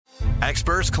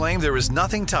Experts claim there is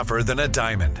nothing tougher than a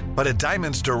diamond. But at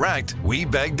Diamonds Direct, we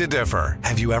beg to differ.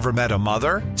 Have you ever met a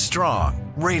mother?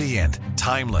 Strong, radiant,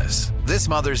 timeless. This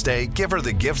Mother's Day, give her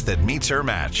the gift that meets her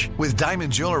match. With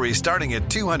diamond jewelry starting at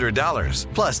 $200.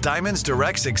 Plus, Diamonds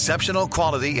Direct's exceptional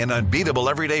quality and unbeatable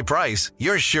everyday price,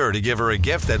 you're sure to give her a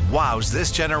gift that wows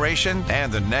this generation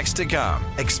and the next to come.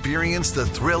 Experience the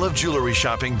thrill of jewelry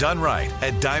shopping done right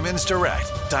at Diamonds Direct.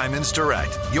 Diamonds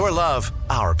Direct. Your love,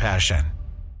 our passion.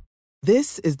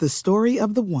 This is the story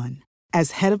of the one.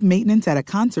 As head of maintenance at a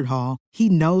concert hall, he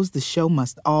knows the show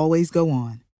must always go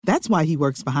on. That's why he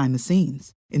works behind the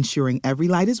scenes, ensuring every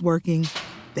light is working,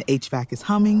 the HVAC is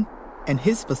humming, and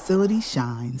his facility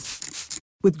shines.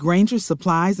 With Grainger's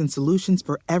supplies and solutions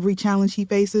for every challenge he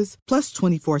faces, plus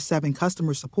 24/7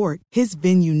 customer support, his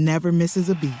venue never misses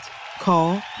a beat.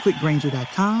 Call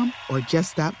quickgrainger.com or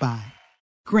just stop by.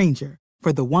 Grainger,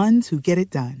 for the ones who get it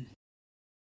done.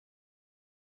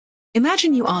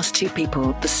 Imagine you ask two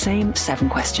people the same 7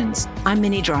 questions. I'm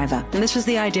Minnie Driver, and this was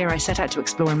the idea I set out to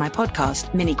explore in my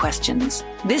podcast, Minnie Questions.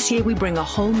 This year, we bring a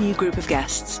whole new group of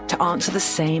guests to answer the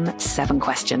same 7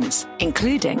 questions,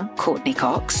 including Courtney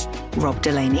Cox, Rob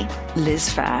Delaney, Liz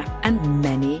Phair, and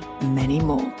many, many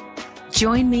more.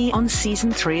 Join me on Season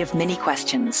 3 of Minnie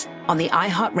Questions on the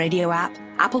iHeartRadio app,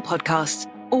 Apple Podcasts,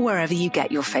 or wherever you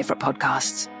get your favorite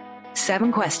podcasts.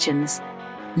 7 questions,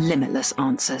 limitless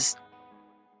answers.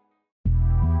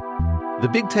 The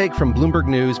Big Take from Bloomberg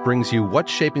News brings you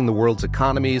what's shaping the world's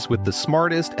economies with the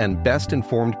smartest and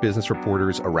best-informed business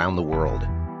reporters around the world.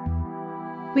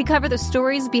 We cover the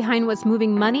stories behind what's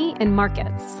moving money and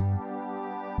markets,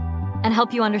 and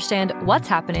help you understand what's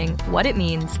happening, what it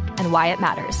means, and why it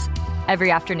matters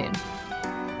every afternoon.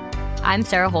 I'm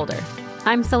Sarah Holder.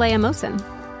 I'm Saleha Mohsin.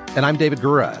 And I'm David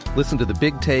Gura. Listen to The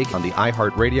Big Take on the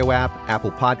iHeartRadio app,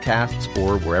 Apple Podcasts,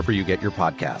 or wherever you get your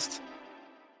podcasts.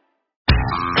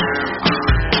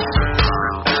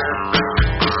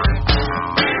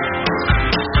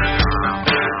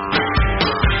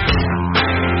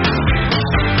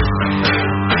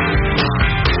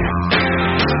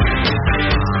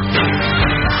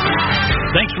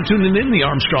 Thanks for tuning in, the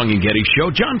Armstrong and Getty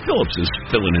Show. John Phillips is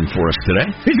filling in for us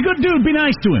today. He's a good dude. Be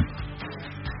nice to him.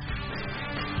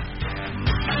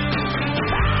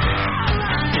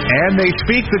 And they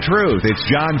speak the truth. It's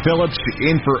John Phillips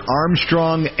in for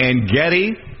Armstrong and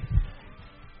Getty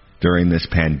during this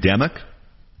pandemic.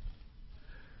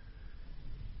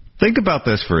 Think about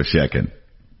this for a second.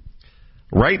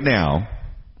 Right now,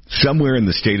 somewhere in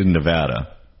the state of Nevada,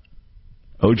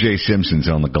 O.J. Simpson's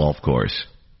on the golf course.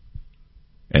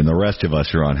 And the rest of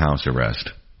us are on house arrest.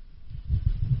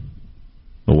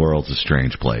 The world's a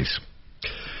strange place.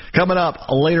 Coming up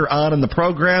later on in the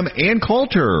program, Ann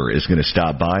Coulter is going to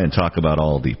stop by and talk about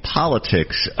all the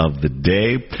politics of the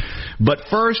day. But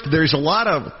first, there's a lot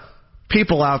of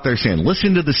people out there saying,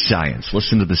 listen to the science,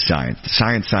 listen to the science.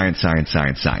 Science, science, science,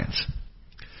 science, science.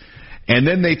 And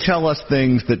then they tell us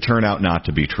things that turn out not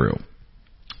to be true.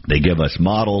 They give us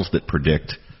models that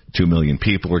predict 2 million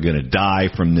people are going to die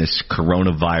from this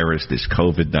coronavirus, this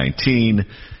COVID-19,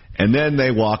 and then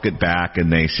they walk it back and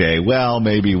they say, well,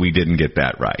 maybe we didn't get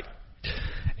that right.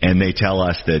 And they tell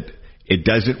us that it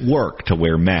doesn't work to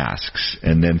wear masks.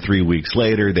 And then 3 weeks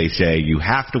later, they say you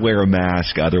have to wear a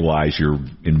mask, otherwise you're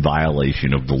in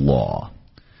violation of the law.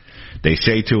 They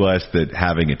say to us that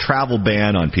having a travel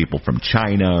ban on people from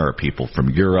China or people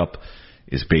from Europe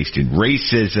is based in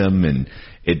racism, and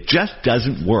it just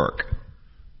doesn't work.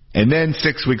 And then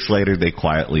 6 weeks later, they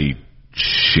quietly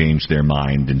changed their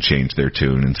mind and changed their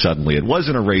tune, and suddenly it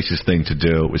wasn't a racist thing to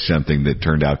do. It was something that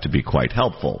turned out to be quite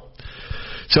helpful.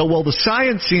 So while the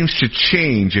science seems to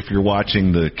change if you're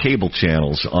watching the cable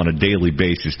channels on a daily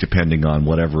basis, depending on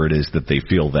whatever it is that they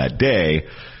feel that day,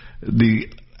 the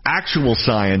actual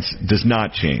science does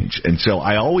not change. And so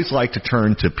I always like to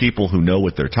turn to people who know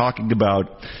what they're talking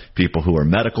about, people who are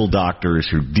medical doctors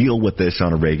who deal with this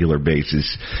on a regular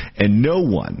basis. And no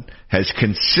one has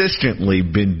consistently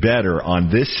been better on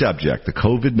this subject, the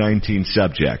COVID-19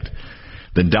 subject,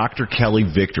 than Dr. Kelly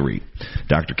Victory.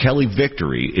 Dr. Kelly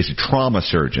Victory is a trauma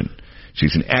surgeon.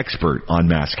 She's an expert on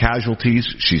mass casualties.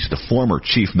 She's the former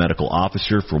chief medical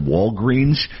officer for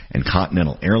Walgreens and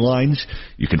Continental Airlines.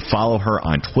 You can follow her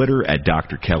on Twitter at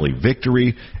Dr. Kelly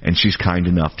Victory, and she's kind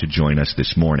enough to join us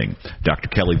this morning. Dr.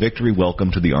 Kelly Victory,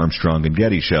 welcome to the Armstrong and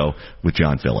Getty Show with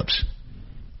John Phillips.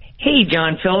 Hey,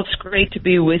 John Phillips, great to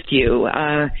be with you.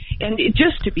 And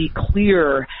just to be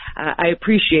clear, I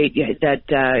appreciate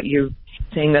that you're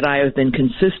saying that I have been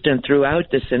consistent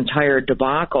throughout this entire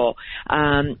debacle.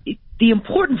 The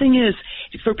important thing is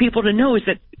for people to know is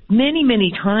that many,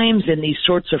 many times in these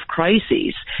sorts of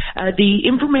crises, the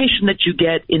information that you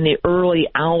get in the early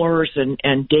hours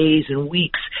and days and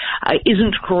weeks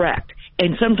isn't correct.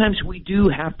 And sometimes we do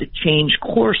have to change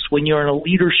course when you're in a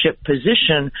leadership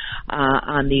position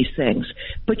on these things.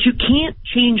 But you can't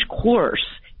change course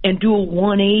and do a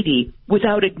 180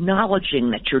 without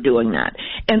acknowledging that you're doing that.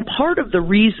 And part of the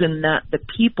reason that the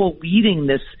people leading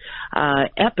this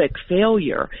epic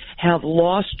failure have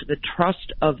lost the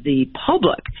trust of the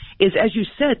public is, as you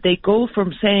said, they go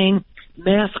from saying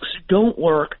masks don't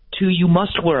work to you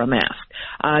must wear a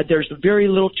mask. There's very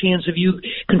little chance of you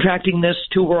contracting this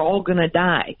to we're all going to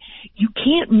die. You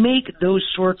can't make those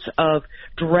sorts of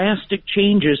drastic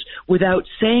changes without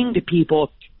saying to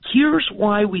people, here's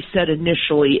why we said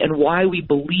initially and why we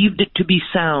believed it to be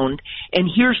sound, and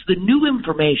here's the new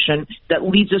information that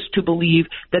leads us to believe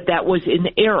that that was in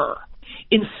error.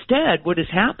 Instead, what has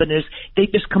happened is they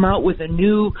just come out with a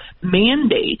new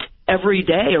mandate every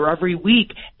day or every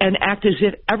week and act as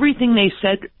if everything they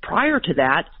said prior to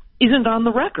that isn't on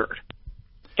the record.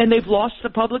 And they've lost the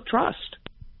public trust.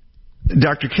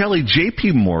 Dr. Kelly,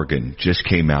 J.P. Morgan just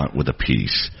came out with a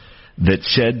piece that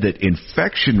said that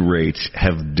infection rates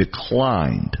have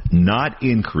declined, not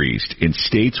increased, in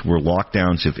states where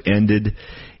lockdowns have ended,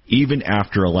 even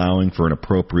after allowing for an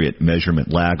appropriate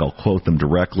measurement lag. I'll quote them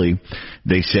directly.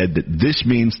 They said that this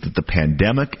means that the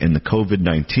pandemic and the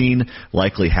COVID-19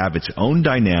 likely have its own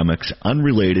dynamics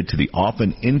unrelated to the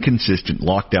often inconsistent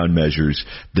lockdown measures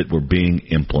that were being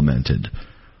implemented.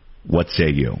 What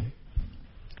say you?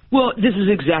 Well, this is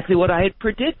exactly what I had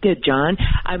predicted, John.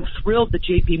 I'm thrilled that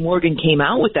J.P. Morgan came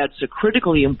out with that. It's a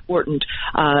critically important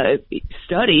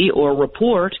study or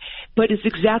report, but it's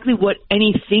exactly what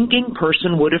any thinking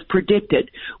person would have predicted.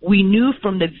 We knew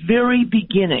from the very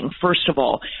beginning, first of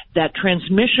all, that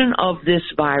transmission of this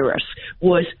virus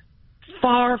was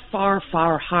far, far,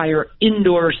 far higher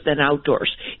indoors than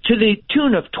outdoors, to the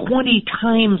tune of 20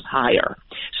 times higher.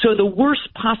 So the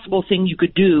worst possible thing you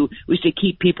could do was to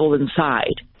keep people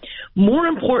inside. More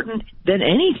important than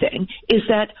anything is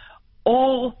that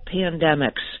all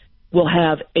pandemics will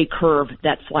have a curve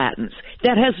that flattens.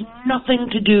 That has nothing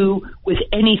to do with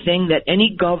anything that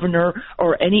any governor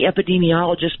or any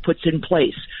epidemiologist puts in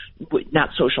place. Not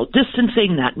social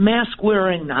distancing, not mask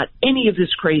wearing, not any of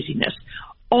this craziness.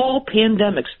 All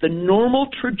pandemics, the normal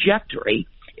trajectory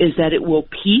is that it will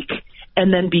peak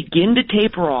and then begin to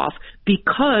taper off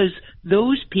because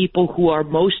those people who are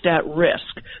most at risk,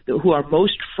 who are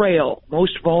most frail,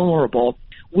 most vulnerable,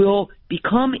 will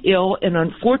become ill and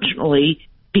unfortunately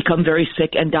become very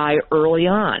sick and die early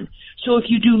on. So if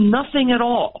you do nothing at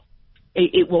all,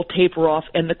 it will taper off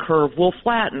and the curve will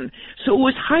flatten. So it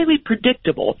was highly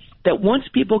predictable that once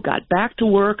people got back to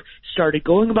work, started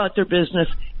going about their business,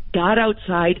 got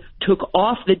outside, took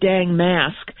off the dang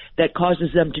mask that causes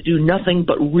them to do nothing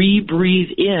but re-breathe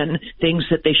in things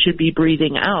that they should be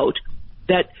breathing out,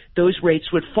 that those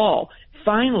rates would fall.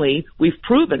 Finally, we've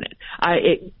proven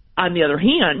it. On the other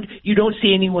hand, you don't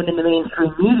see anyone in the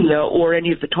mainstream media or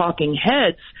any of the talking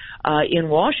heads in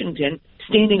Washington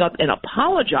standing up and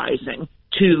apologizing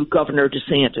to Governor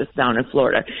DeSantis down in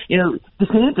Florida. You know,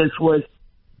 DeSantis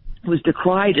was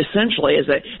decried essentially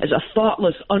as a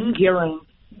thoughtless, uncaring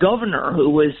governor who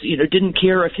was, didn't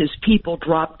care if his people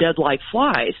dropped dead like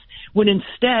flies, when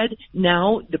instead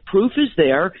now the proof is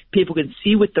there. People can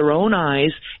see with their own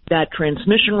eyes that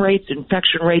transmission rates,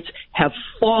 infection rates have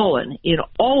fallen in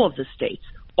all of the states,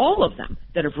 all of them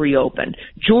that have reopened.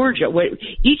 Georgia,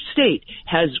 each state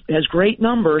has great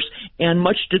numbers, and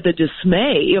much to the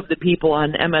dismay of the people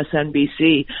on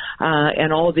MSNBC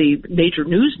and all the major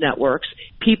news networks,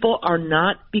 people are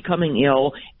not becoming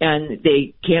ill, and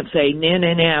they can't say,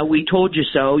 nah, we told you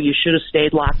so. You should have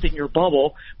stayed locked in your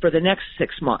bubble for the next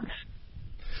 6 months.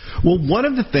 Well, one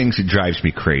of the things that drives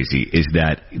me crazy is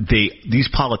that these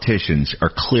politicians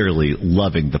are clearly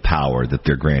loving the power that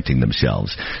they're granting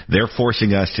themselves. They're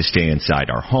forcing us to stay inside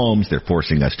our homes. They're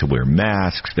forcing us to wear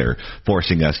masks. They're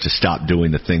forcing us to stop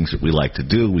doing the things that we like to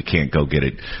do. We can't go get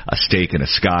a steak and a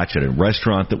scotch at a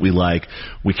restaurant that we like.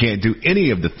 We can't do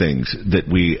any of the things that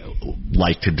we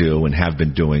like to do and have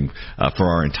been doing for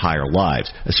our entire lives,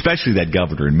 especially that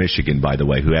governor in Michigan, by the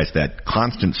way, who has that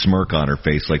constant smirk on her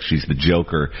face like she's the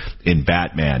Joker in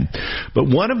Batman. But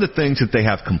one of the things that they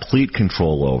have complete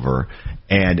control over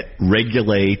and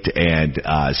regulate and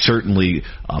certainly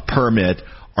permit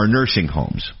are nursing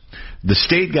homes. The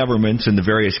state governments and the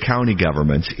various county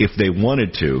governments, if they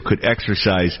wanted to, could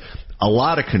exercise a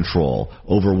lot of control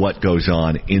over what goes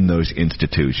on in those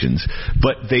institutions.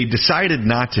 But they decided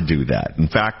not to do that. In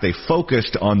fact, they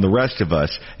focused on the rest of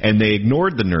us, and they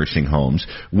ignored the nursing homes,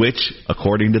 which,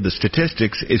 according to the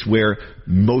statistics, is where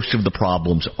most of the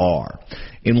problems are.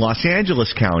 In Los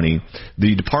Angeles County,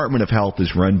 the Department of Health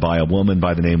is run by a woman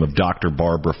by the name of Dr.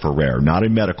 Barbara Ferrer, not a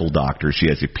medical doctor. She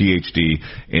has a Ph.D.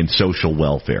 in social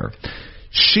welfare.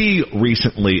 She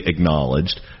recently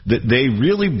acknowledged that they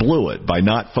really blew it by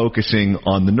not focusing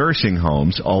on the nursing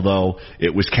homes, although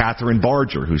it was Catherine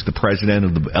Barger, who's the president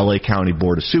of the L.A. County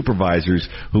Board of Supervisors,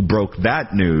 who broke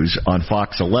that news on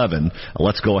Fox 11.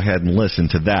 Let's go ahead and listen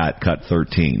to that, cut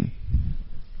 13.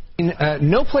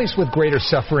 No place with greater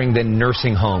suffering than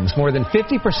nursing homes. More than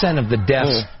 50% of the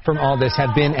deaths from all this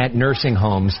have been at nursing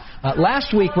homes.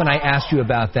 Last week when I asked you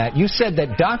about that, you said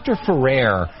that Dr.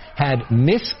 Ferrer had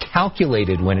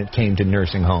miscalculated when it came to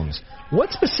nursing homes.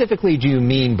 What specifically do you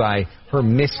mean by her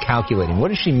miscalculating?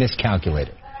 What has she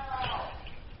miscalculated?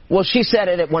 Well, she said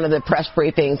it at one of the press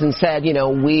briefings and said, you know,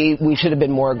 we should have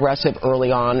been more aggressive early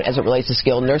on as it relates to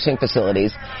skilled nursing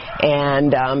facilities.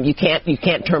 And you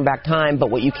can't turn back time, but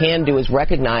what you can do is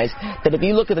recognize that if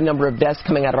you look at the number of deaths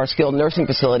coming out of our skilled nursing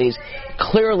facilities,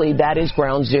 clearly that is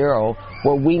ground zero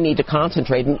where we need to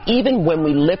concentrate. And even when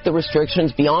we lift the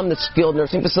restrictions beyond the skilled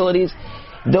nursing facilities,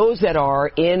 those that are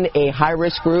in a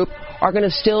high-risk group are going to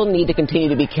still need to continue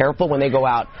to be careful when they go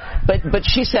out. But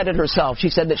she said it herself. She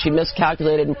said that she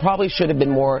miscalculated and probably should have been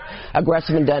more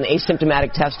aggressive and done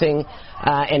asymptomatic testing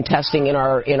and testing in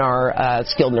our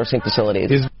skilled nursing facilities.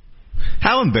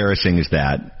 How embarrassing is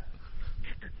that?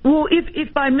 Well,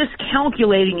 if by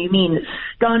miscalculating you mean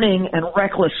stunning and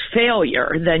reckless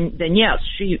failure, then yes,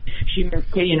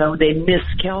 they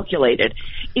miscalculated.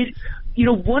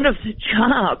 One of the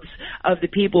jobs of the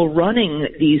people running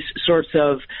these sorts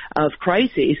of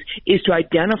crises is to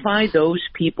identify those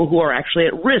people who are actually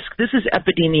at risk. This is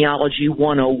epidemiology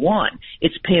 101.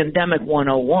 It's pandemic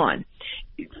 101.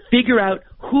 Figure out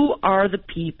who are the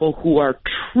people who are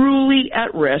truly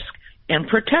at risk and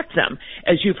protect them.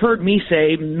 As you've heard me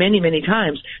say many, many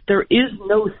times, there is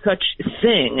no such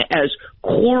thing as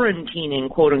quarantining,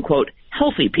 quote unquote,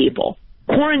 healthy people.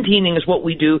 Quarantining is what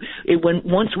we do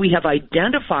once we have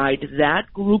identified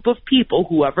that group of people,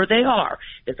 whoever they are.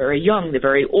 They're very young, they're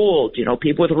very old,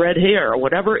 people with red hair or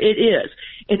whatever it is.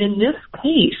 And in this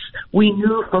case, we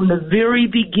knew from the very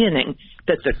beginning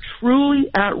that the truly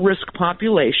at-risk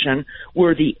population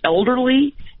were the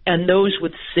elderly and those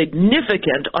with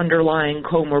significant underlying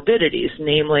comorbidities,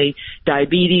 namely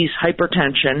diabetes,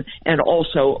 hypertension, and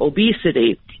also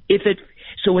obesity.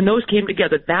 So when those came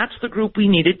together, that's the group we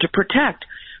needed to protect.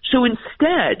 So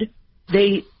instead,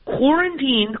 they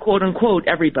quarantined, quote unquote,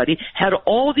 everybody, had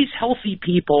all these healthy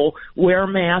people wear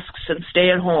masks and stay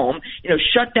at home,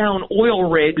 shut down oil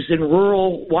rigs in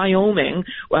rural Wyoming,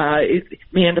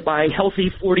 manned by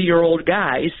healthy 40-year-old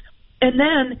guys, and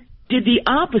then did the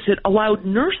opposite, allowed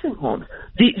nursing homes,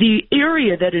 the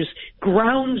area that is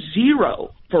ground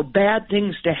zero for bad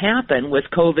things to happen with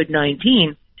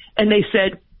COVID-19, and they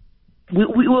said,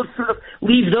 we will sort of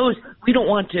leave those. We don't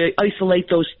want to isolate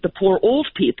the poor old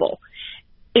people.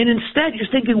 And instead, you're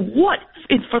thinking, what?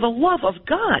 And for the love of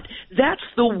God, that's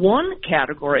the one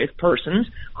category of persons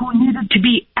who needed to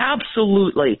be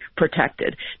absolutely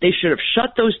protected. They should have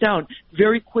shut those down,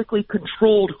 very quickly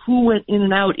controlled who went in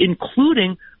and out,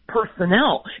 including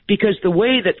personnel, because the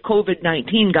way that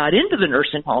COVID-19 got into the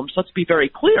nursing homes, let's be very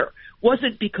clear,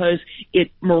 wasn't because it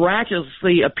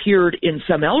miraculously appeared in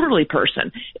some elderly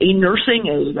person.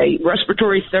 A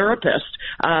respiratory therapist,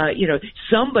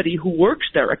 somebody who works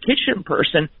there, a kitchen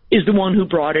person, is the one who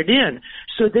brought it in.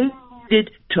 So they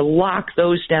needed to lock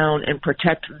those down and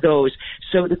protect those.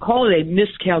 So to call it a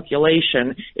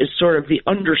miscalculation is sort of the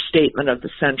understatement of the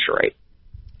century.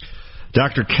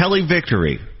 Dr. Kelly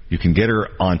Victory. You can get her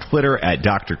on Twitter at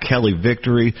Dr. Kelly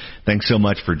Victory. Thanks so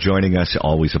much for joining us.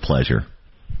 Always a pleasure.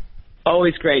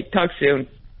 Always great. Talk soon.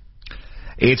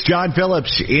 It's John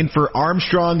Phillips in for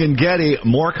Armstrong and Getty.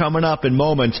 More coming up in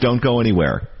moments. Don't go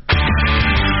anywhere.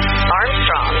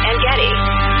 Armstrong and Getty.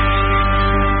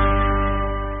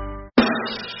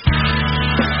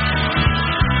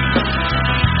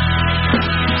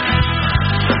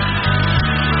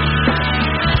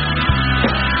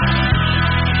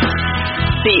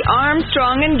 The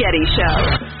Armstrong and Getty Show.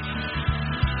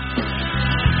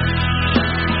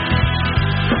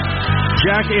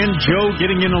 Jack and Joe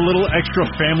getting in a little extra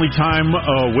family time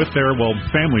with their,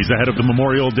 families ahead of the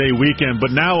Memorial Day weekend. But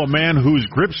now a man whose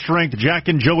grip strength Jack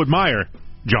and Joe admire,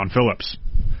 John Phillips.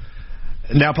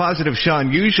 Now, Positive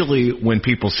Sean, usually when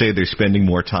people say they're spending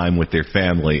more time with their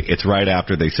family, it's right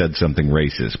after they said something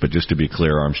racist. But just to be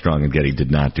clear, Armstrong and Getty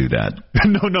did not do that.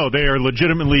 No, they are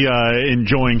legitimately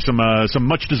enjoying some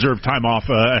much-deserved time off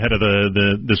ahead of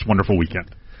this wonderful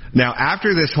weekend. Now,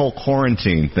 after this whole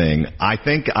quarantine thing, I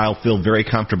think I'll feel very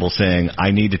comfortable saying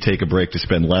I need to take a break to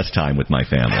spend less time with my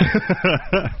family.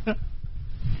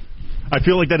 I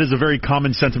feel like that is a very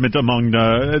common sentiment among,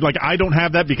 I don't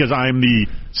have that because I'm the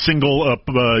single,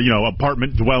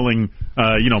 apartment dwelling,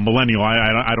 millennial.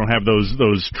 I don't have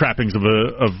those trappings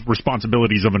of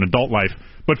responsibilities of an adult life.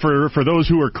 But for those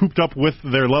who are cooped up with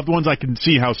their loved ones, I can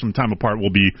see how some time apart will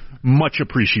be much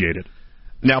appreciated.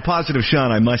 Now, Positive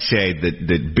Sean, I must say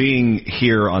that being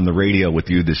here on the radio with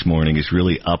you this morning has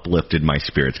really uplifted my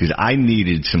spirits because I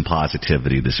needed some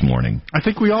positivity this morning. I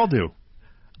think we all do.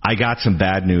 I got some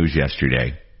bad news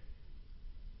yesterday.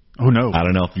 Oh, no. I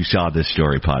don't know if you saw this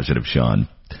story, Positive Sean,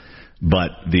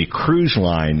 but the cruise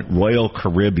line Royal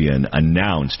Caribbean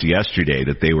announced yesterday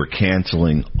that they were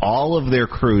canceling all of their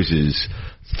cruises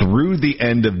through the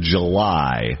end of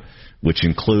July, which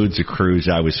includes a cruise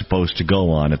I was supposed to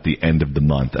go on at the end of the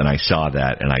month, and I saw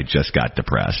that, and I just got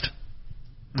depressed.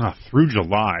 Through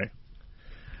July.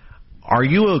 Are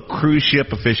you a cruise ship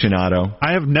aficionado?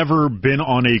 I have never been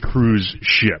on a cruise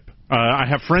ship. I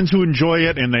have friends who enjoy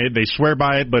it, and they swear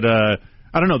by it, but I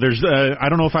don't know. I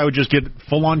don't know if I would just get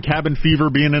full-on cabin fever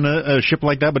being in a ship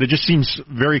like that, but it just seems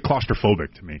very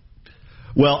claustrophobic to me.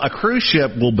 Well, a cruise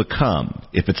ship will become,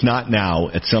 if it's not now,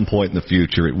 at some point in the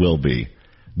future it will be,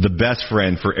 the best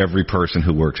friend for every person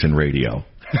who works in radio.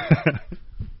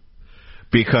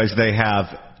 Because they have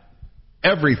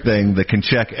everything that can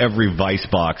check every vice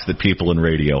box that people in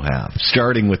radio have,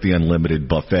 starting with the unlimited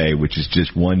buffet, which is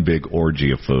just one big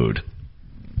orgy of food.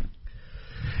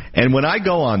 And when I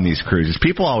go on these cruises,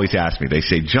 people always ask me, they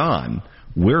say, John,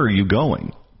 where are you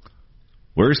going?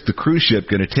 Where's the cruise ship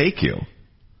going to take you?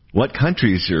 What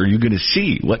countries are you going to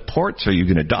see? What ports are you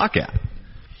going to dock at?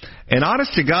 And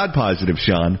honest to God, Positive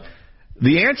Sean,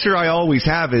 the answer I always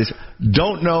have is,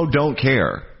 don't know, don't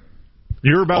care.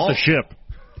 You're about the ship.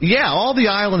 Yeah, all the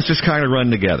islands just kind of run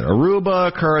together.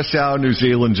 Aruba, Curacao, New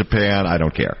Zealand, Japan, I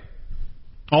don't care.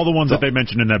 All the ones that they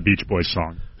mentioned in that Beach Boys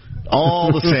song.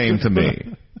 All the same to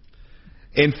me.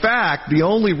 In fact, the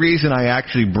only reason I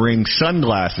actually bring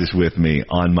sunglasses with me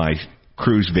on my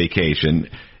cruise vacation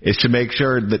is to make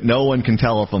sure that no one can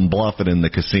tell if I'm bluffing in the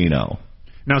casino.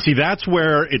 Now, see, that's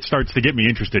where it starts to get me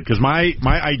interested, because my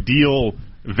ideal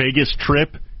Vegas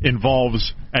trip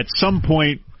involves, at some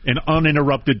point, an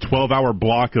uninterrupted 12-hour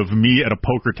block of me at a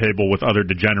poker table with other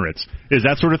degenerates. Is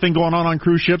that sort of thing going on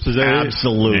cruise ships? Is that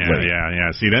Absolutely.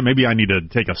 Yeah. See, that maybe I need to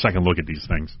take a second look at these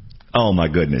things. Oh, my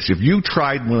goodness. If you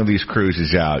tried one of these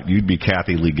cruises out, you'd be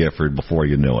Kathy Lee Gifford before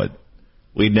you knew it.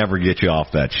 We'd never get you off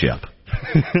that ship.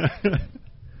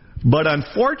 But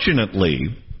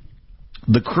unfortunately,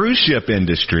 the cruise ship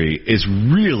industry is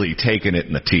really taking it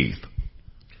in the teeth.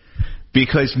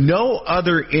 Because no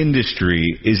other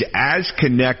industry is as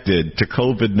connected to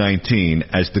COVID-19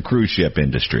 as the cruise ship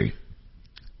industry.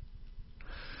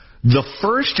 The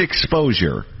first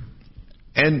exposure,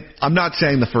 and I'm not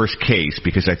saying the first case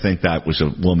because I think that was a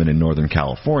woman in Northern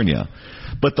California,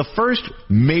 but the first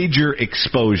major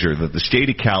exposure that the state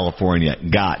of California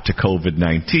got to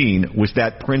COVID-19 was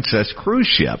that Princess cruise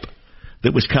ship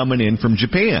that was coming in from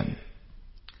Japan.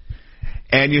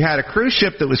 And you had a cruise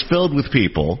ship that was filled with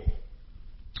people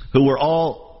who were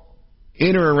all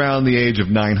in or around the age of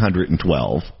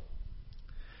 912,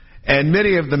 and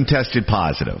many of them tested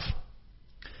positive.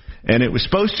 And it was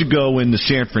supposed to go into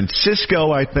San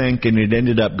Francisco, I think, and it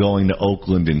ended up going to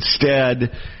Oakland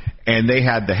instead, and they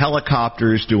had the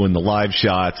helicopters doing the live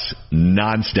shots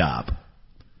nonstop.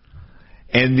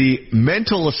 And the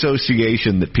mental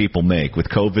association that people make with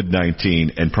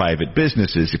COVID-19 and private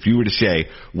businesses, if you were to say,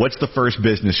 what's the first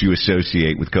business you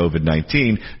associate with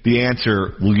COVID-19, the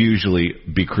answer will usually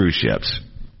be cruise ships.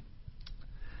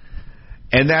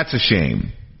 And that's a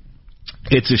shame.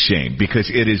 It's a shame because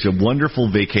it is a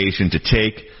wonderful vacation to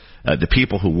take. The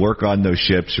people who work on those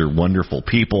ships are wonderful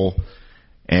people,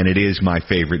 and it is my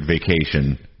favorite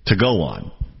vacation to go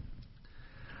on.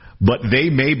 But they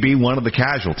may be one of the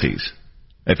casualties.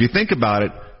 If you think about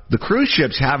it, the cruise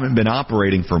ships haven't been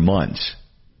operating for months.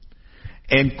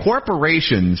 And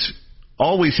corporations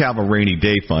always have a rainy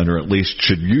day fund, or at least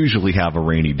should usually have a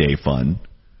rainy day fund,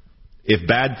 if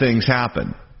bad things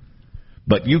happen.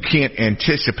 But you can't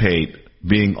anticipate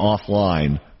being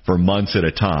offline for months at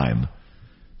a time.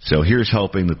 So here's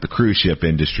hoping that the cruise ship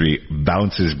industry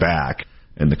bounces back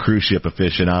and the cruise ship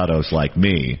aficionados like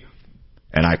me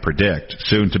And I predict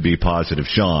soon-to-be positive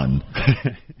Sean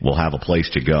will have a place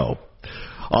to go.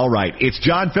 All right, it's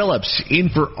John Phillips in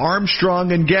for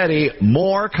Armstrong and Getty.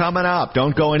 More coming up.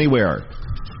 Don't go anywhere.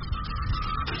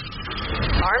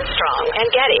 Armstrong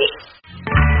and Getty.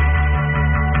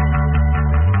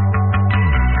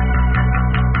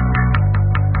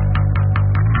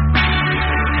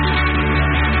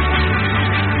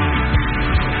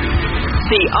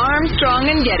 The Armstrong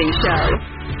and Getty Show.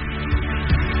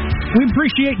 We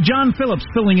appreciate John Phillips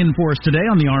filling in for us today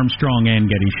on the Armstrong and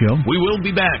Getty Show. We will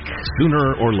be back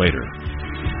sooner or later.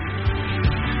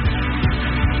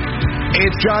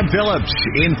 It's John Phillips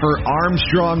in for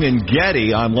Armstrong and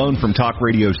Getty on loan from Talk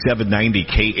Radio 790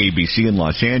 KABC in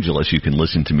Los Angeles. You can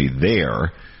listen to me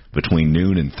there between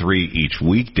noon and 3 each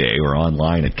weekday or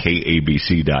online at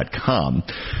KABC.com.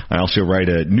 I also write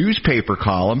a newspaper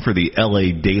column for the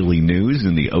LA Daily News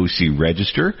and the OC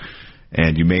Register.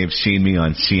 And you may have seen me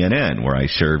on CNN, where I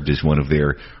served as one of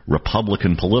their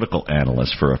Republican political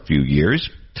analysts for a few years.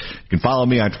 You can follow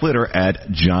me on Twitter at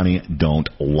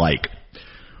JohnnyDon'tLike.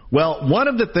 Well, one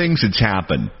of the things that's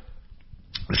happened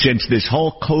since this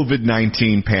whole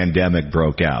COVID-19 pandemic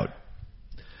broke out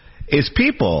is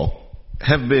people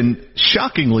have been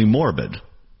shockingly morbid.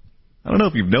 I don't know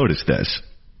if you've noticed this.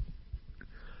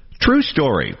 True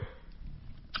story.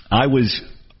 I was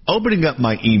opening up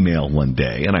my email one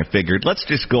day, and I figured, let's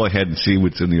just go ahead and see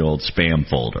what's in the old spam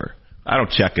folder. I don't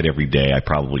check it every day. I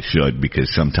probably should,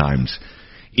 because sometimes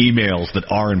emails that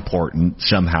are important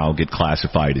somehow get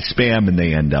classified as spam, and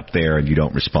they end up there, and you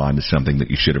don't respond to something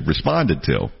that you should have responded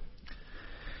to.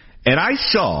 And I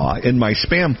saw in my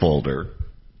spam folder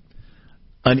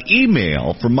an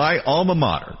email from my alma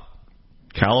mater,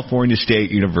 California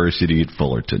State University at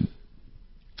Fullerton.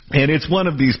 And it's one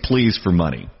of these pleas for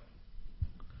money.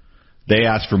 They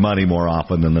ask for money more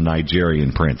often than the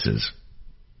Nigerian princes.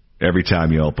 Every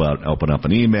time you open up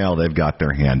an email, they've got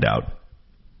their hand out.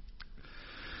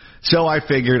 So I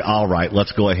figured, all right,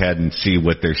 let's go ahead and see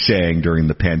what they're saying during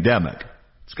the pandemic.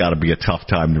 It's got to be a tough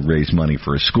time to raise money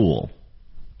for a school.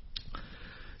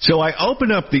 So I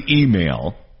open up the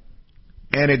email,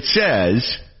 and it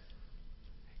says,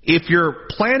 if you're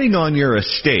planning on your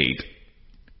estate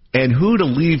and who to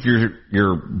leave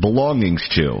your belongings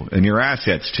to and your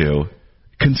assets to,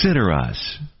 consider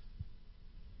us.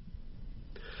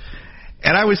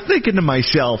 And I was thinking to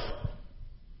myself,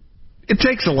 it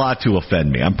takes a lot to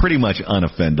offend me. I'm pretty much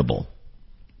unoffendable.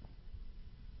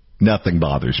 Nothing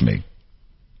bothers me.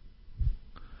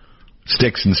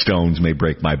 Sticks and stones may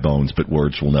break my bones, but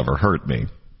words will never hurt me.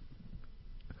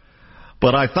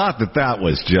 But I thought that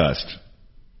was just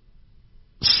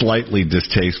slightly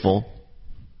distasteful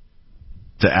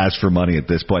to ask for money at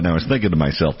this point. And I was thinking to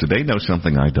myself, do they know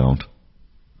something I don't?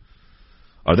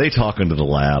 Are they talking to the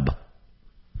lab?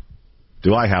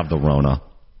 Do I have the Rona?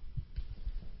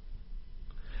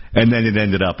 And then it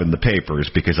ended up in the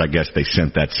papers because I guess they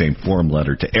sent that same form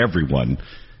letter to everyone,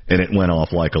 and it went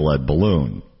off like a lead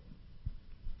balloon.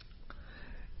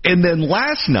 And then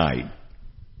last night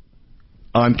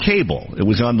on cable, it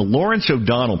was on the Lawrence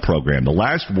O'Donnell program, The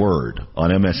Last Word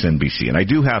on MSNBC. And I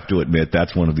do have to admit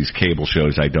that's one of these cable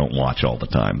shows I don't watch all the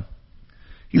time.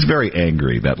 He's very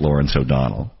angry, that Lawrence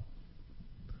O'Donnell.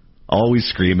 Always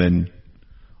screaming,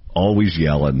 always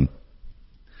yelling.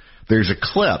 There's a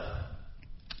clip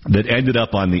that ended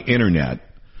up on the internet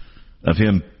of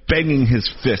him banging his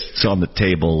fists on the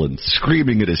table and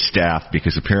screaming at his staff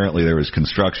because apparently there was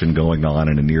construction going on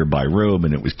in a nearby room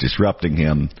and it was disrupting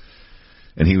him.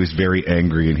 And he was very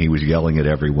angry and he was yelling at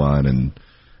everyone. And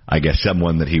I guess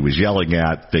someone that he was yelling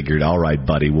at figured, all right,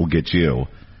 buddy, we'll get you.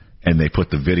 And they put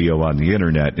the video on the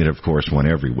internet, and it, of course, went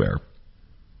everywhere.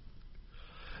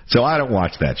 So I don't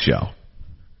watch that show.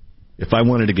 If I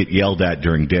wanted to get yelled at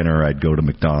during dinner, I'd go to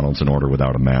McDonald's and order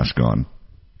without a mask on.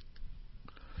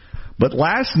 But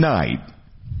last night,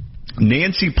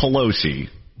 Nancy Pelosi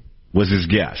was his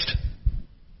guest.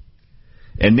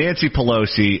 And Nancy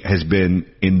Pelosi has been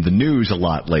in the news a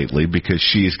lot lately because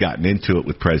she has gotten into it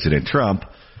with President Trump,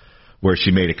 where she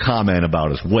made a comment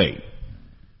about his weight.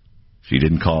 She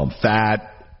didn't call him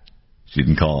fat. She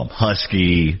didn't call him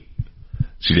husky.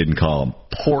 She didn't call him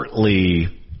portly.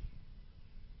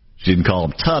 She didn't call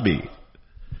him tubby.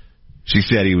 She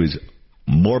said he was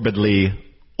morbidly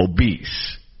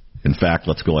obese. In fact,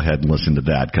 let's go ahead and listen to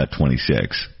that, cut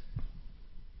 26.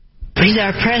 He's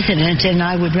our president, and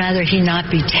I would rather he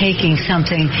not be taking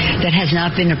something that has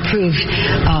not been approved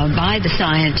by the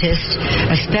scientists,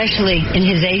 especially in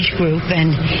his age group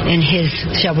and in his,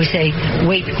 shall we say,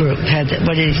 weight group,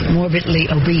 what is morbidly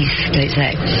obese, they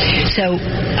say. So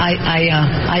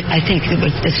I think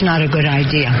it's not a good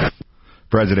idea.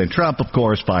 President Trump, of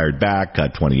course, fired back,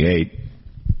 cut 28.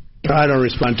 I don't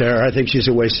respond to her. I think she's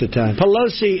a waste of time.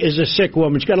 Pelosi is a sick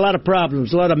woman. She's got a lot of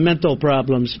problems, a lot of mental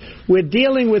problems. We're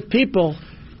dealing with people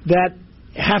that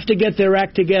have to get their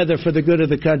act together for the good of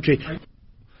the country.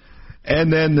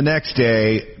 And then the next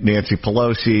day, Nancy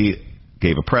Pelosi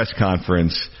gave a press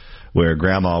conference where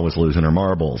Grandma was losing her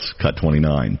marbles, cut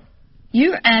 29.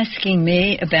 You're asking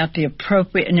me about the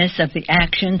appropriateness of the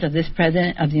actions of this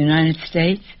President of the United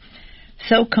States?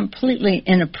 So completely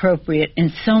inappropriate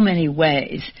in so many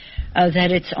ways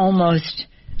that it's almost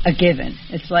a given.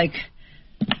 It's like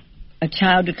a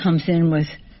child who comes in with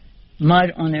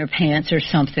mud on their pants or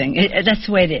something. That's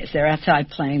the way it is. They're outside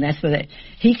playing. That's what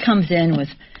he comes in with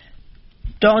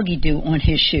doggy do on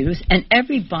his shoes, and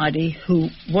everybody who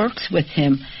works with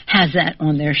him has that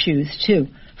on their shoes, too,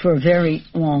 for a very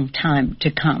long time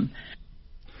to come.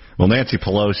 Well, Nancy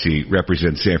Pelosi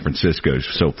represents San Francisco,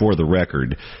 so for the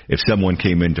record, if someone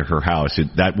came into her house,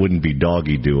 that wouldn't be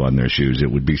doggy do on their shoes.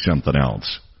 It would be something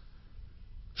else.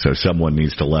 So someone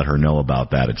needs to let her know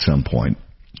about that at some point.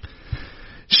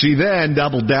 She then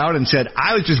doubled down and said,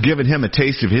 I was just giving him a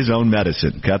taste of his own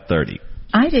medicine, cut 30.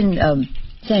 I didn't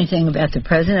say anything about the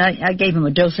president. I gave him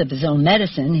a dose of his own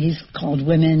medicine. He's called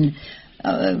women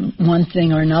one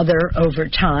thing or another over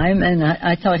time, and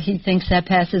I thought he thinks that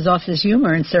passes off as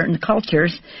humor in certain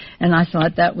cultures, and I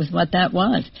thought that was what that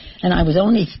was. And I was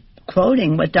only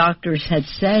quoting what doctors had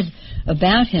said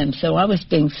about him, so I was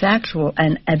being factual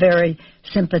in a very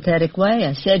sympathetic way.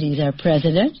 I said he's our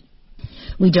president.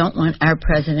 We don't want our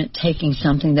president taking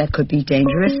something that could be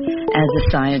dangerous, as the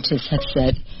scientists have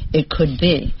said it could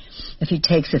be. If he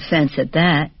takes offense at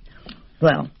that,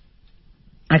 well,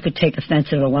 I could take offense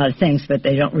at a lot of things, but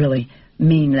they don't really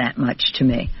mean that much to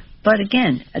me. But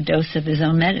again, a dose of his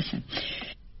own medicine.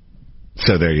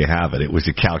 So there you have it. It was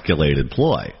a calculated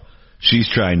ploy. She's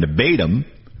trying to bait him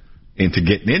into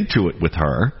getting into it with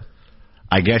her.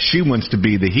 I guess she wants to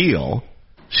be the heel.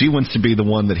 She wants to be the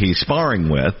one that he's sparring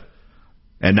with,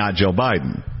 and not Joe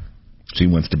Biden. She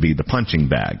wants to be the punching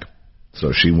bag.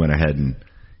 So she went ahead and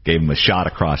gave him a shot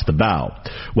across the bow.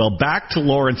 Well, back to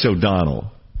Lawrence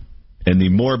O'Donnell and the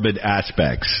morbid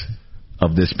aspects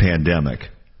of this pandemic.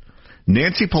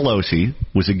 Nancy Pelosi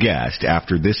was a guest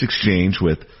after this exchange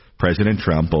with President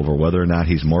Trump over whether or not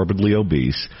he's morbidly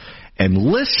obese, and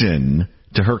listen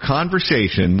to her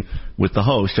conversation with the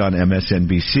host on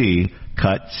MSNBC,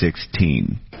 cut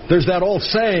 16. There's that old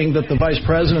saying that the vice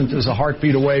president is a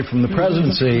heartbeat away from the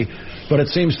presidency, but it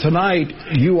seems tonight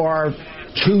you are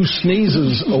 2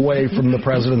 sneezes away from the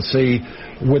presidency,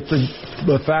 with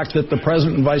the fact that the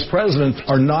president and vice president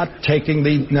are not taking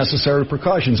the necessary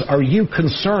precautions. Are you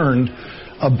concerned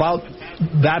about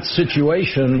that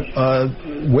situation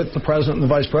with the president and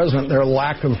the vice president, their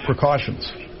lack of precautions?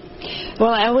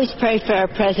 Well, I always pray for our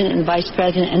president and vice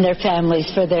president and their families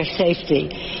for their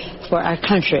safety, for our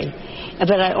country.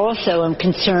 But I also am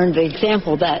concerned the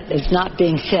example that is not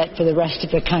being set for the rest of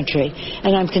the country,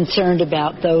 and I'm concerned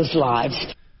about those lives.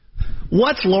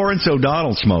 What's Lawrence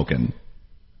O'Donnell smoking?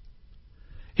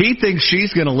 He thinks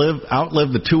she's going to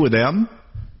outlive the two of them?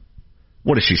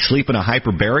 What, does she sleep in a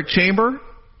hyperbaric chamber?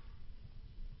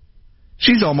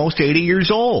 She's almost 80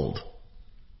 years old.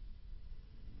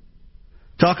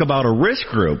 Talk about a risk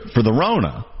group for the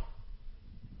Rona.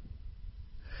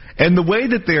 And the way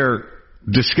that they're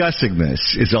discussing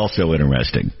this is also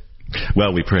interesting.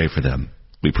 Well, we pray for them.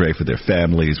 We pray for their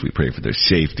families. We pray for their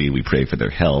safety. We pray for their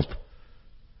health.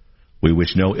 We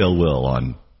wish no ill will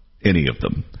on any of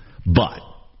them. But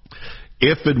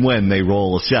if and when they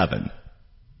roll a 7,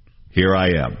 here I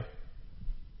am.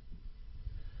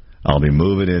 I'll be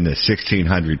moving into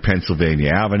 1600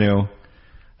 Pennsylvania Avenue.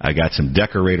 I got some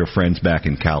decorator friends back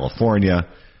in California.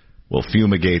 We'll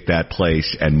fumigate that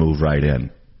place and move right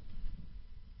in.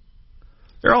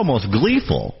 They're almost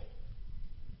gleeful.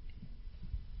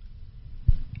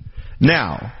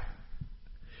 Now,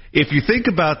 if you think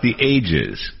about the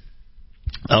ages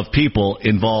of people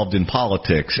involved in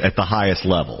politics at the highest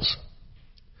levels,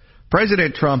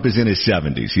 President Trump is in his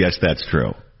 70s. Yes, that's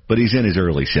true. But he's in his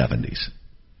early 70s.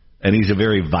 And he's a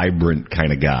very vibrant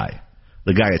kind of guy.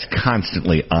 The guy is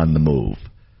constantly on the move.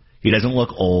 He doesn't look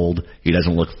old. He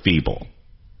doesn't look feeble.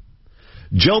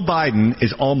 Joe Biden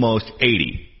is almost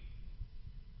 80.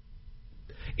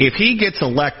 If he gets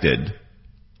elected,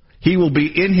 he will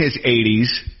be in his 80s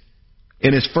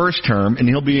in his first term, and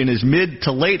he'll be in his mid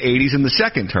to late 80s in the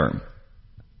second term.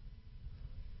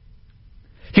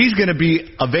 He's going to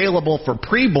be available for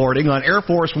pre-boarding on Air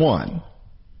Force One.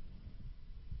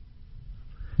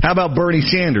 How about Bernie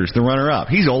Sanders, the runner-up?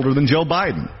 He's older than Joe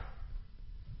Biden.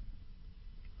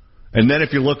 And then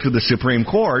if you look to the Supreme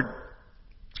Court,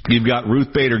 You've got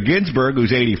Ruth Bader Ginsburg,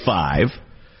 who's 85,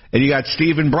 and you got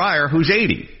Stephen Breyer, who's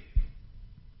 80.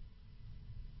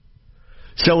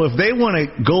 So if they want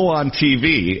to go on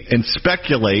TV and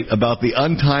speculate about the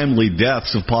untimely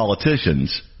deaths of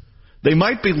politicians, they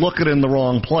might be looking in the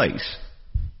wrong place.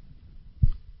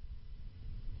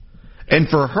 And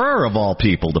for her, of all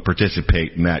people, to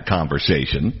participate in that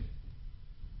conversation,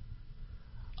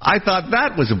 I thought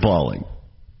that was appalling.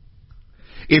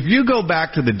 If you go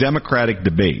back to the Democratic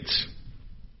debates,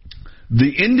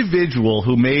 the individual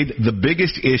who made the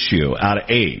biggest issue out of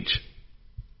age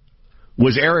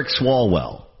was Eric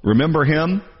Swalwell. Remember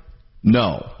him?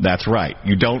 No, that's right.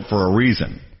 You don't for a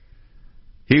reason.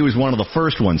 He was one of the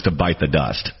first ones to bite the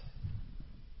dust.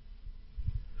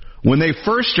 When they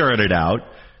first started out,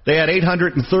 they had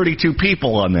 832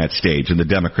 people on that stage in the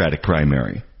Democratic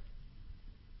primary.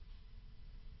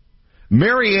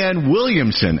 Marianne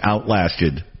Williamson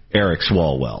outlasted Eric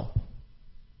Swalwell.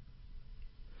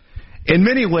 In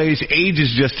many ways, age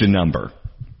is just a number.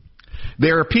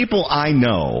 There are people I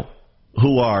know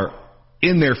who are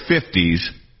in their 50s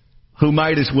who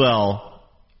might as well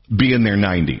be in their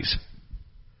 90s.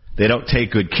 They don't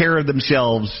take good care of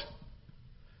themselves.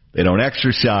 They don't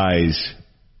exercise.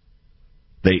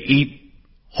 They eat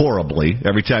horribly.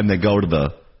 Every time they go to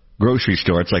the grocery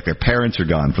store, it's like their parents are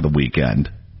gone for the weekend.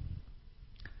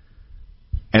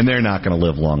 And they're not going to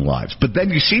live long lives. But then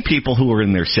you see people who are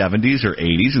in their 70s or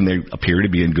 80s, and they appear to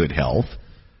be in good health.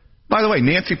 By the way,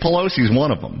 Nancy Pelosi is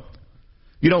one of them.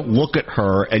 You don't look at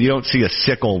her and you don't see a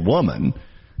sick old woman.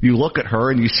 You look at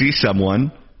her and you see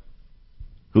someone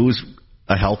who's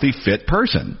a healthy, fit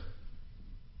person.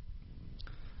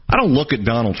 I don't look at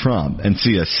Donald Trump and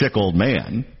see a sick old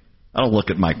man. I don't look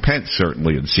at Mike Pence,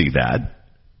 certainly, and see that.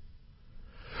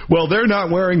 Well, they're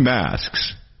not wearing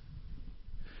masks.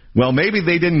 Well, maybe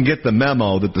they didn't get the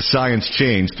memo that the science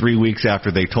changed 3 weeks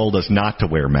after they told us not to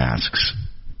wear masks.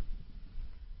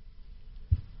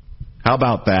 How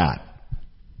about that?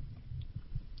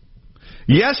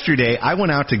 Yesterday, I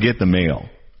went out to get the mail.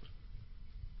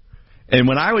 And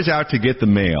when I was out to get the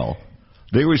mail,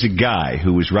 there was a guy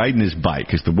who was riding his bike,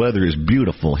 because the weather is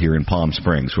beautiful here in Palm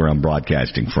Springs, where I'm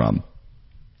broadcasting from.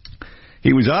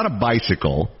 He was on a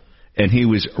bicycle, and he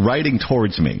was riding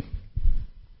towards me.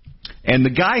 And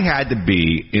the guy had to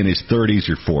be in his 30s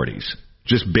or 40s,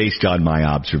 just based on my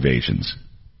observations.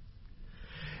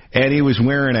 And he was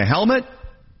wearing a helmet.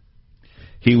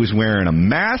 He was wearing a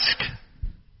mask.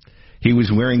 He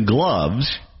was wearing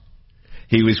gloves.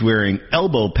 He was wearing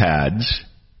elbow pads.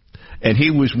 And he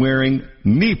was wearing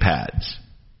knee pads.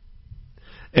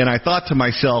 And I thought to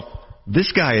myself,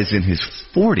 this guy is in his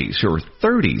 40s or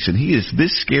 30s, and he is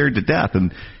this scared to death.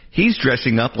 And he's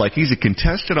dressing up like he's a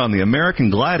contestant on the American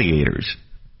Gladiators.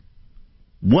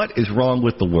 What is wrong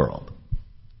with the world?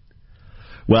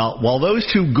 Well, while those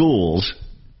two ghouls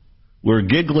were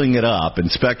giggling it up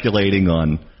and speculating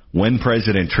on when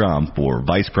President Trump or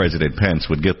Vice President Pence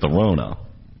would get the Rona,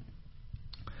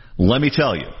 let me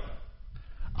tell you,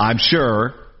 I'm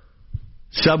sure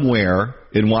somewhere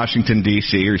in Washington,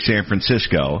 D.C. or San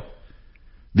Francisco,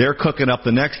 they're cooking up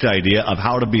the next idea of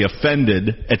how to be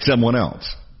offended at someone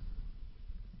else.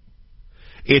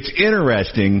 It's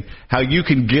interesting how you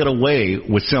can get away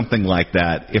with something like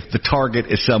that if the target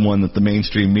is someone that the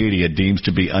mainstream media deems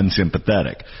to be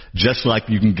unsympathetic. Just like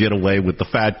you can get away with the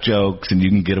fat jokes, and you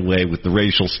can get away with the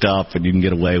racial stuff, and you can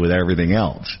get away with everything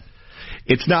else.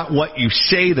 It's not what you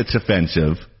say that's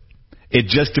offensive. It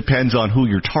just depends on who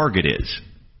your target is.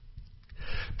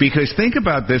 Because think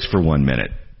about this for 1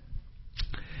 minute.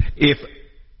 If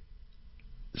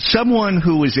someone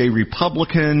who is a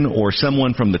Republican or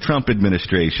someone from the Trump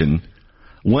administration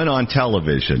went on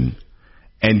television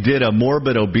and did a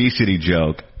morbid obesity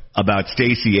joke about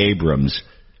Stacey Abrams,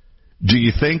 do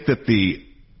you think that the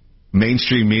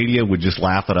mainstream media would just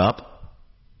laugh it up?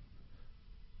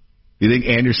 Do you think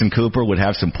Anderson Cooper would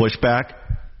have some pushback?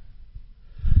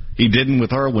 He didn't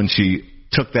with her when she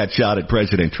took that shot at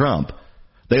President Trump.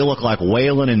 They look like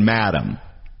Whalen and Madam.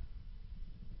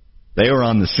 They were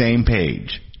on the same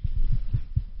page.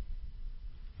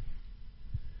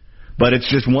 But it's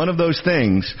just one of those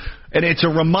things, and it's a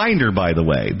reminder, by the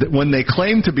way, that when they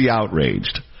claim to be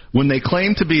outraged, when they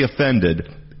claim to be offended,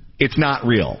 it's not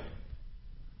real.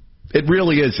 It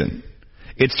really isn't.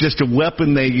 It's just a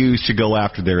weapon they use to go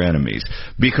after their enemies.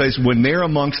 Because when they're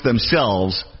amongst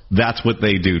themselves, that's what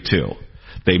they do too.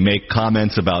 They make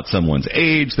comments about someone's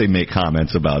age, they make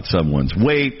comments about someone's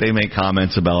weight, they make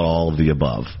comments about all of the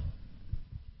above.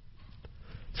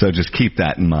 So just keep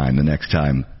that in mind the next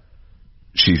time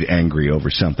she's angry over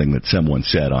something that someone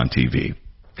said on TV.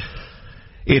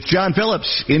 It's John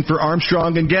Phillips in for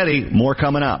Armstrong and Getty. More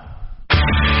coming up.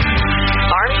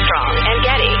 Armstrong and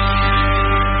Getty.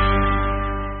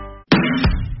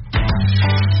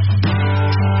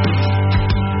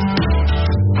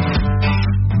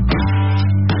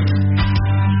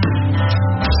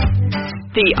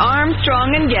 The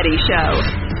Armstrong and Getty Show.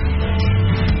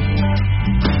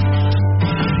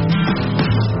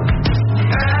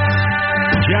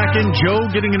 Jack and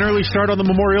Joe getting an early start on the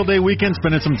Memorial Day weekend,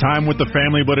 spending some time with the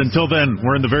family. But until then,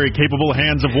 we're in the very capable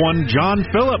hands of one John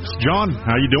Phillips. John,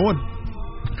 how you doing?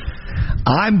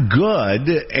 I'm good,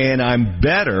 and I'm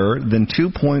better than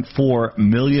 2.4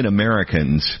 million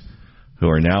Americans who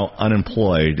are now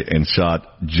unemployed and sought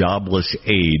jobless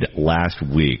aid last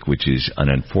week, which is an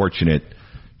unfortunate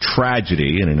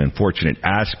tragedy and an unfortunate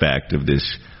aspect of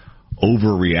this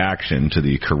overreaction to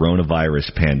the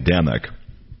coronavirus pandemic.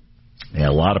 And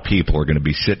a lot of people are going to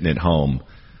be sitting at home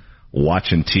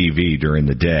watching TV during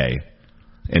the day.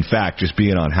 In fact, just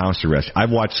being on house arrest.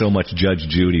 I've watched so much Judge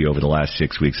Judy over the last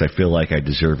 6 weeks, I feel like I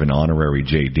deserve an honorary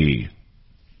JD.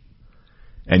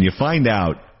 And you find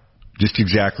out just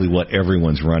exactly what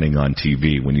everyone's running on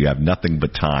TV when you have nothing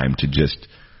but time to just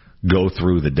go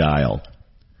through the dial.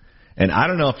 And I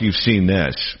don't know if you've seen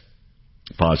this,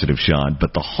 Positive Sean,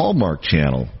 but the Hallmark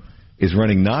Channel is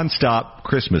running nonstop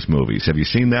Christmas movies. Have you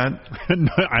seen that?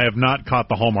 I have not caught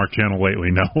the Hallmark Channel lately,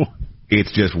 no.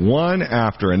 It's just one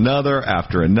after another,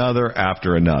 after another,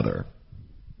 after another.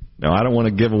 Now, I don't want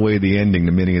to give away the ending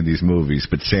to many of these movies,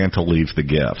 but Santa leaves the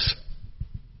gifts.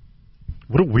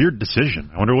 What a weird decision.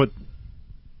 I wonder what's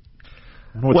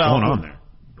going on there.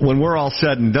 When we're all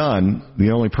said and done,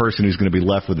 the only person who's going to be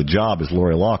left with a job is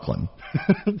Lori Loughlin.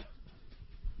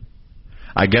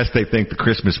 I guess they think the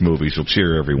Christmas movies will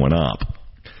cheer everyone up.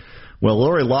 Well,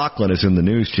 Lori Loughlin is in the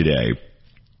news today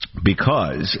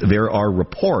because there are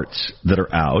reports that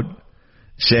are out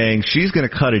saying she's going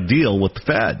to cut a deal with the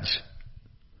feds.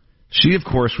 She, of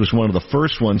course, was one of the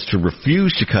first ones to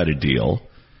refuse to cut a deal.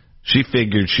 She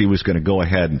figured she was going to go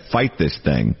ahead and fight this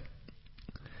thing.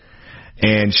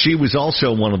 And she was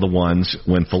also one of the ones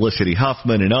when Felicity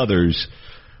Huffman and others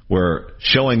were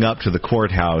showing up to the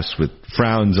courthouse with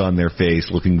frowns on their face,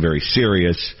 looking very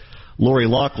serious. Lori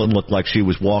Loughlin looked like she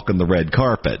was walking the red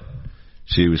carpet.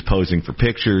 She was posing for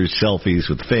pictures, selfies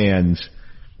with fans,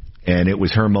 and it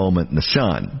was her moment in the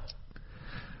sun.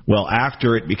 Well,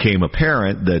 after it became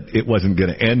apparent that it wasn't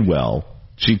going to end well,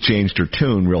 she changed her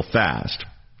tune real fast.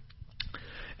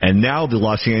 And now the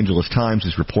Los Angeles Times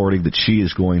is reporting that she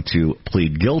is going to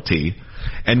plead guilty.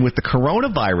 And with the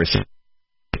coronavirus,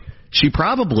 she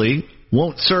probably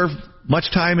won't serve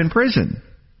much time in prison.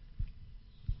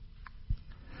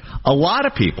 A lot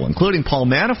of people, including Paul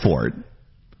Manafort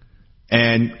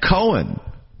and Cohen,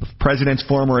 the president's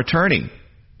former attorney,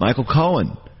 Michael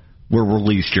Cohen, were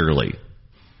released early.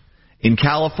 In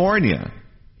California,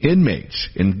 inmates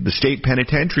in the state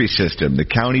penitentiary system, the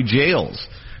county jails,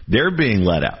 they're being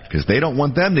let out because they don't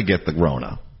want them to get the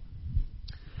Rona.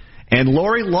 And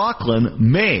Lori Loughlin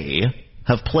may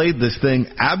have played this thing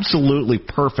absolutely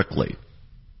perfectly.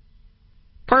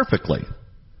 Perfectly.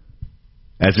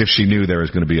 As if she knew there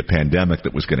was going to be a pandemic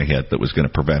that was going to hit that was going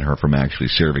to prevent her from actually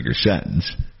serving her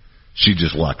sentence. She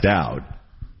just lucked out.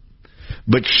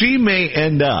 But she may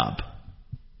end up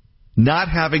not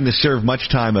having to serve much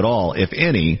time at all, if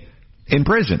any, in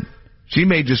prison. She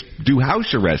may just do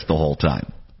house arrest the whole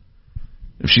time.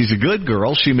 If she's a good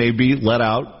girl, she may be let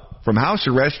out from house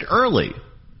arrest early.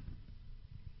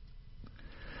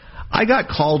 I got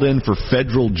called in for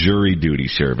federal jury duty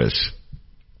service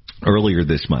earlier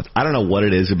this month. I don't know what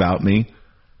it is about me.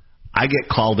 I get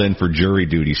called in for jury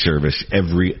duty service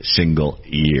every single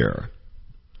year.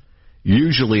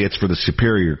 Usually it's for the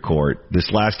Superior Court.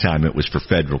 This last time it was for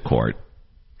federal court.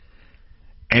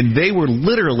 And they were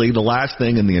literally the last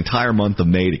thing in the entire month of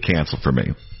May to cancel for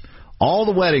me. All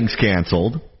the weddings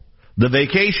canceled, the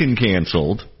vacation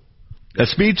canceled, a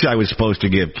speech I was supposed to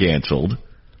give canceled,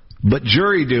 but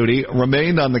jury duty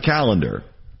remained on the calendar.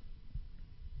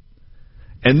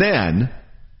 And then,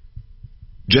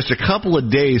 just a couple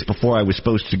of days before I was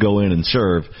supposed to go in and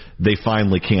serve, they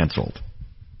finally canceled.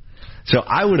 So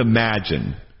I would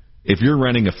imagine if you're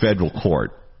running a federal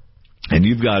court and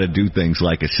you've got to do things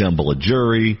like assemble a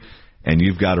jury and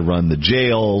you've got to run the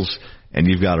jails and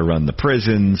you've got to run the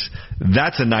prisons,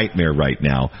 that's a nightmare right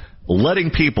now. Letting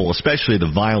people, especially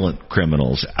the violent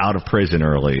criminals, out of prison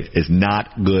early is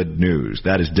not good news.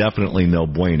 That is definitely no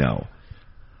bueno.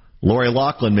 Lori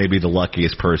Loughlin may be the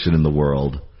luckiest person in the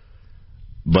world,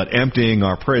 but emptying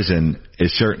our prison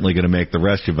is certainly going to make the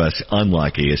rest of us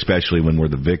unlucky, especially when we're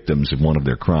the victims of one of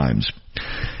their crimes.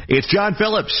 It's John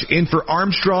Phillips in for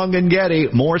Armstrong and Getty.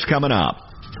 More's coming up.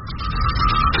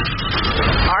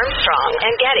 Armstrong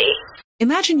and Getty.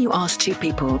 Imagine you ask two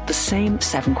people the same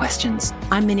 7 questions.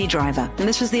 I'm Minnie Driver, and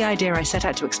this was the idea I set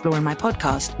out to explore in my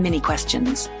podcast, Mini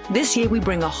Questions. This year, we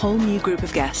bring a whole new group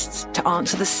of guests to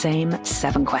answer the same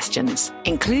 7 questions,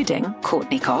 including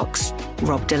Courtney Cox,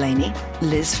 Rob Delaney,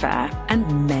 Liz Phair,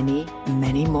 and many,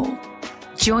 many more.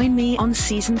 Join me on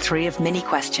Season 3 of Mini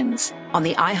Questions on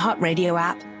the iHeartRadio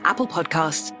app, Apple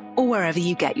Podcasts, or wherever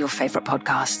you get your favorite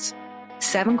podcasts.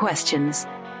 7 questions,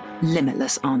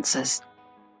 limitless answers.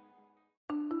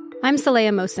 I'm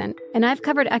Saleha Mohsin, and I've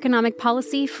covered economic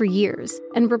policy for years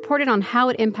and reported on how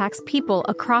it impacts people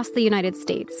across the United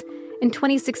States. In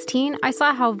 2016, I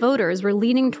saw how voters were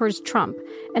leaning towards Trump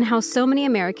and how so many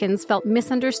Americans felt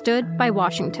misunderstood by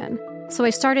Washington. So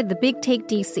I started The Big Take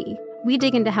DC. We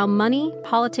dig into how money,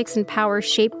 politics, and power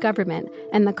shape government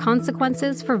and the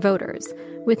consequences for voters.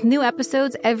 With new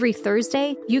episodes every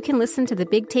Thursday, you can listen to The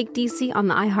Big Take DC on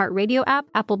the iHeartRadio app,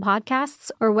 Apple Podcasts,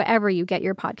 or wherever you get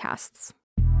your podcasts.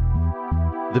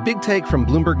 The Big Take from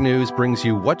Bloomberg News brings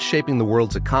you what's shaping the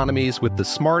world's economies with the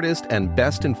smartest and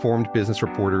best-informed business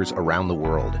reporters around the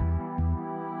world.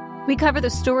 We cover the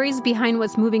stories behind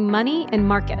what's moving money and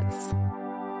markets,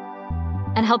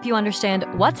 and help you understand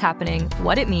what's happening,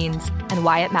 what it means, and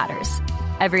why it matters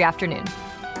every afternoon.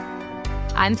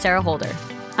 I'm Sarah Holder.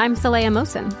 I'm Saleha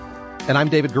Mohsin. And I'm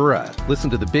David Gura. Listen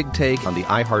to The Big Take on the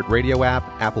iHeartRadio app,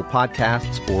 Apple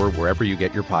Podcasts, or wherever you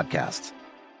get your podcasts.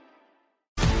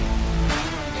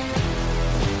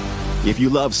 If you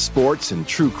love sports and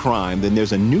true crime, then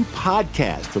there's a new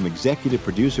podcast from executive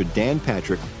producer Dan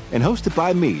Patrick and hosted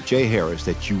by me, Jay Harris,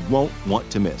 that you won't want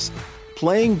to miss.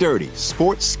 Playing Dirty: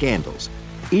 Sports Scandals.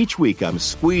 Each week, I'm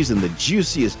squeezing the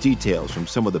juiciest details from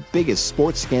some of the biggest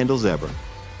sports scandals ever.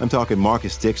 I'm talking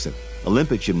Marcus Dixon,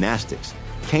 Olympic gymnastics,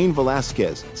 Cain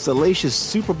Velasquez, salacious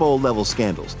Super Bowl-level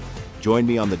scandals. Join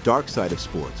me on the dark side of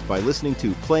sports by listening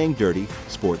to Playing Dirty: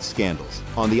 Sports Scandals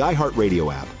on the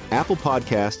iHeartRadio app, Apple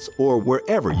Podcasts, or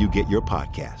wherever you get your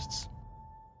podcasts.